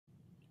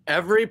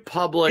Every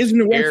public Isn't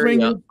the West area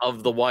Wing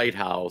of the White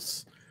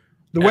House,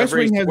 the West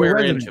every Wing has a square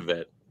resident. inch of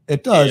it.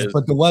 It does,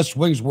 but the West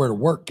Wing's where the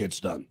work gets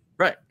done.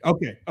 Right.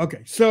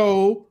 Okay.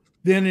 So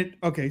then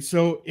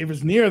so if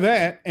it's near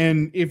that,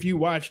 and if you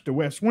watch the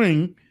West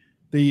Wing,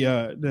 the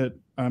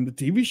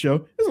TV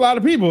show, there's a lot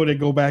of people that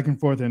go back and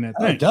forth in that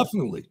thing.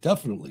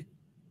 Definitely.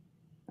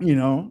 You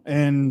know,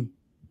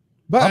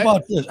 but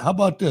how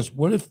about this?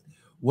 What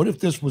if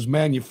this was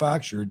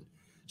manufactured?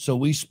 So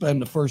we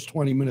spend the first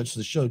 20 minutes of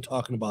the show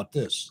talking about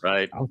this.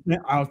 Right. I was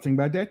thinking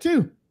about that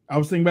too.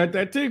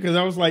 Because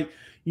I was like,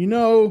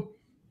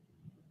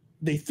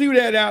 they threw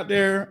that out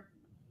there,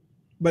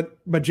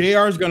 but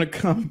JR is going to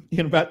come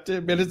in about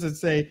 10 minutes and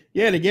say,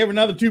 yeah, they gave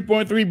another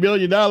 $2.3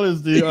 billion to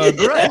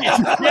right.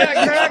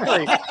 Yeah,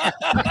 exactly.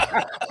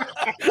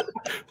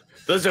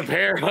 There's a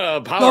pair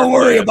of power. Don't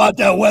worry about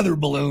that weather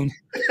balloon.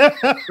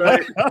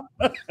 Right.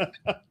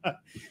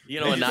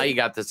 And now you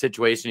got the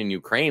situation in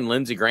Ukraine.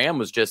 Lindsey Graham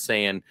was just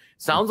saying,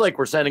 sounds like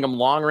we're sending them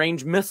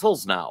long-range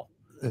missiles now.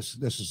 This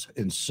is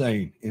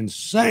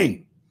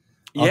insane.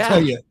 I'll Yeah.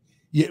 tell you,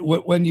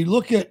 when you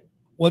look at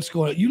what's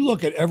going on, you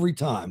look at every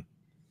time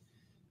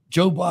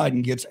Joe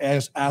Biden gets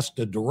asked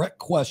a direct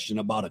question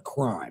about a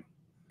crime.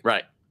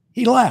 Right.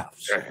 He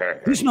laughs.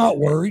 He's not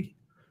worried.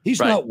 He's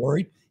Right. not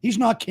worried. He's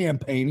not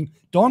campaigning.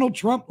 Donald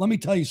Trump, let me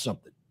tell you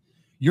something.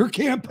 Your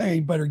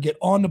campaign better get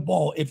on the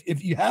ball.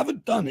 If you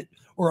haven't done it,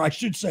 or I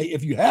should say,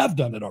 if you have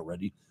done it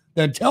already,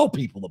 then tell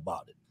people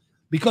about it.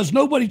 Because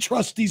nobody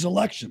trusts these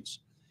elections.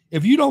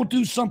 If you don't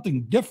do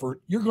something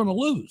different, you're going to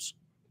lose.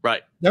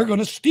 Right. They're going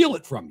to steal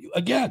it from you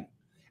again.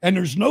 And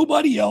there's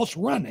nobody else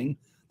running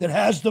that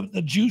has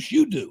the juice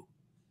you do.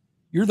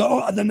 You're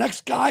the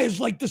next guy is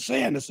like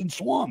DeSantis and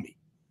Swami.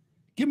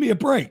 Give me a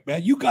break,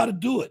 man. You got to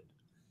do it.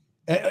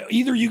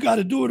 Either you got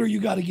to do it or you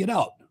got to get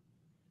out.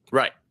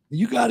 Right.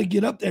 You got to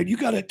get up there. You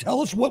got to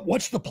tell us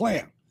what's the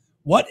plan.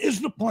 What is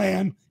the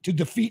plan to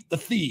defeat the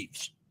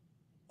thieves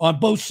on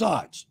both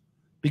sides?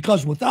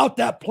 Because without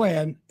that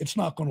plan, it's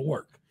not going to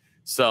work.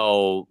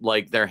 So,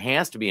 there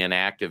has to be an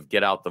active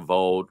get out the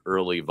vote,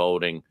 early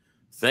voting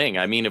thing.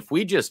 I mean, if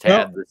we just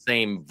had the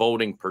same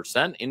voting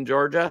percent in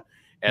Georgia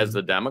as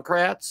the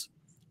Democrats,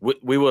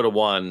 we would have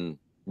won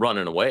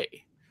running away.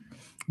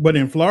 But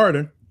in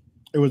Florida,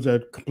 it was a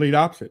complete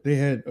opposite. They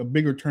had a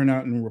bigger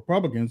turnout in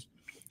Republicans,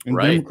 and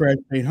Right.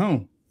 Democrats stayed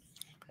home.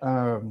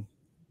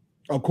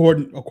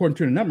 According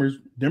to the numbers,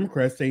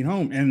 Democrats stayed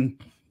home.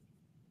 And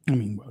I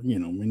mean,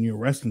 when you're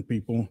arresting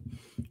people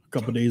a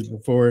couple of days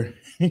before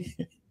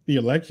the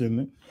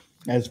election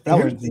as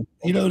felons.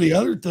 The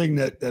other thing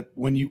that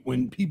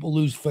when people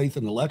lose faith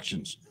in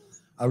elections,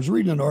 I was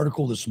reading an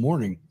article this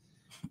morning,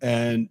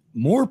 and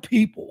more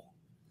people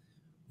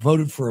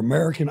voted for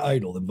American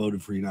Idol than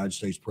voted for United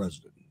States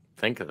president.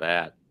 Think of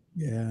that.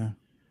 Yeah.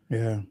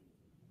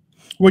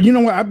 Well, you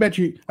know what? I bet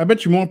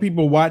you more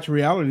people watch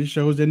reality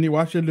shows than they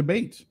watch the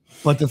debates.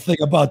 But the thing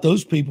about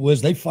those people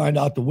is they find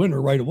out the winner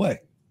right away.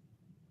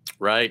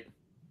 Right.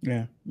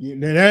 Yeah.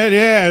 That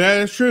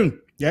is true.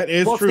 That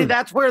is true. See,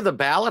 that's where the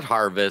ballot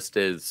harvest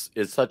is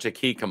such a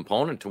key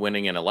component to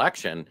winning an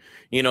election.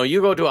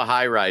 You go to a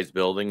high-rise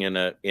building in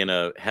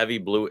a heavy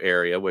blue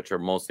area, which are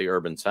mostly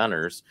urban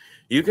centers.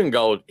 You can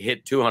go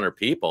hit 200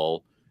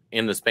 people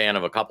in the span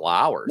of a couple of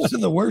hours. One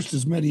of the worst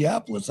is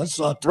Minneapolis. I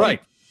saw tape.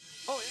 Right.